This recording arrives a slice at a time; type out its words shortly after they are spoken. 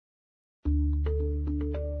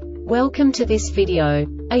Welcome to this video.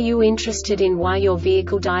 Are you interested in why your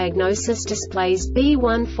vehicle diagnosis displays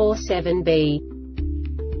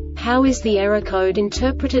B147B? How is the error code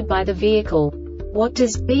interpreted by the vehicle? What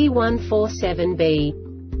does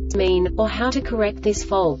B147B mean, or how to correct this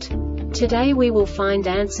fault? Today we will find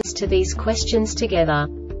answers to these questions together.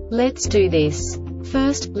 Let's do this.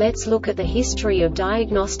 First, let's look at the history of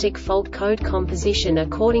diagnostic fault code composition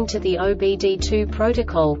according to the OBD2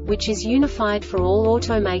 protocol, which is unified for all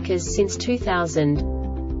automakers since 2000.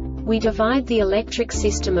 We divide the electric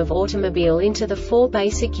system of automobile into the four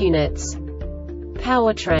basic units: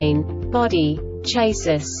 powertrain, body,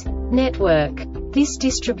 chassis, network. This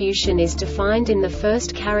distribution is defined in the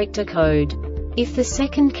first character code. If the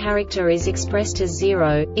second character is expressed as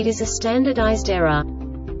 0, it is a standardized error.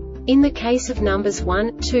 In the case of numbers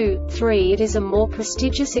 1, 2, 3, it is a more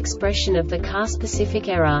prestigious expression of the car-specific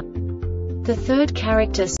error. The third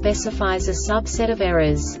character specifies a subset of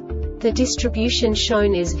errors. The distribution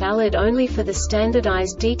shown is valid only for the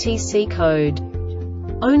standardized DTC code.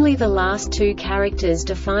 Only the last two characters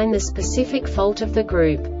define the specific fault of the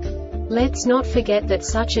group. Let's not forget that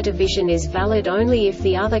such a division is valid only if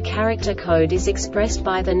the other character code is expressed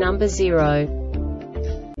by the number 0.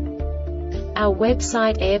 Our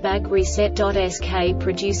website airbagreset.sk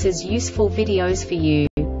produces useful videos for you.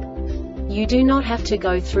 You do not have to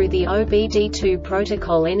go through the OBD2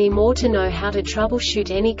 protocol anymore to know how to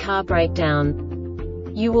troubleshoot any car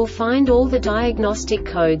breakdown. You will find all the diagnostic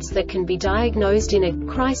codes that can be diagnosed in a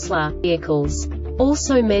Chrysler vehicles.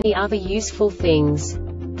 Also many other useful things.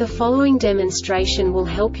 The following demonstration will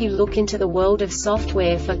help you look into the world of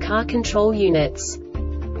software for car control units.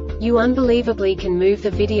 You unbelievably can move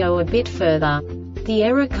the video a bit further. The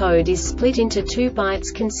error code is split into 2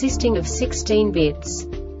 bytes consisting of 16 bits.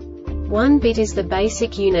 1 bit is the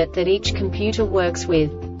basic unit that each computer works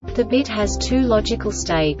with. The bit has 2 logical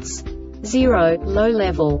states: 0, low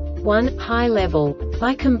level, 1, high level.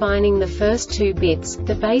 By combining the first 2 bits,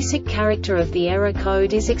 the basic character of the error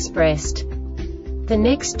code is expressed. The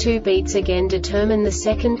next 2 beats again determine the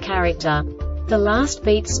second character. The last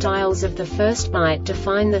beat styles of the first byte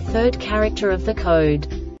define the third character of the code.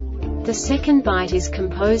 The second byte is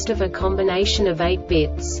composed of a combination of 8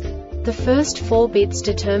 bits. The first 4 bits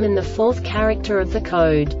determine the fourth character of the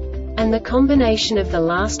code. And the combination of the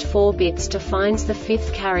last 4 bits defines the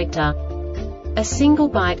fifth character. A single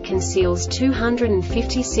byte conceals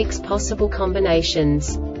 256 possible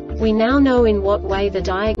combinations. We now know in what way the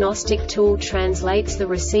diagnostic tool translates the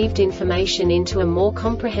received information into a more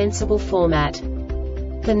comprehensible format.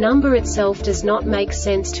 The number itself does not make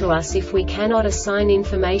sense to us if we cannot assign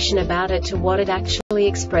information about it to what it actually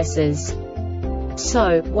expresses.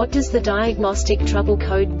 So, what does the Diagnostic Trouble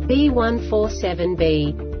Code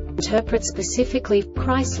B147B interpret specifically for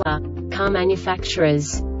Chrysler car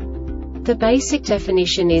manufacturers? The basic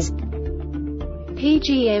definition is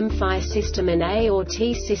PGM-FI system and A or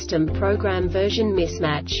T system program version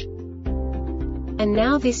mismatch. And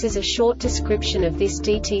now this is a short description of this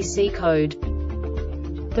DTC code.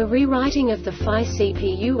 The rewriting of the FI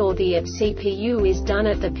CPU or the IP CPU is done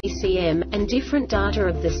at the PCM, and different data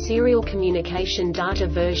of the serial communication data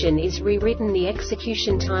version is rewritten. The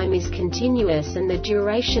execution time is continuous and the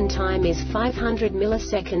duration time is 500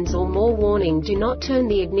 milliseconds or more. Warning: do not turn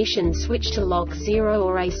the ignition switch to lock 0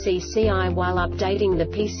 or ACCI while updating the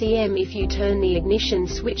PCM. If you turn the ignition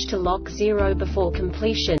switch to lock 0 before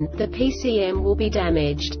completion, the PCM will be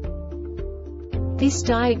damaged. This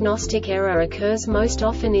diagnostic error occurs most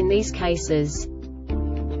often in these cases.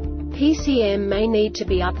 PCM may need to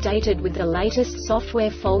be updated with the latest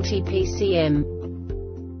software. Faulty PCM.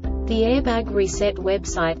 The Airbag Reset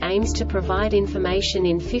website aims to provide information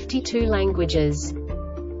in 52 languages.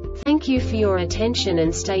 Thank you for your attention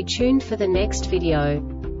and stay tuned for the next video.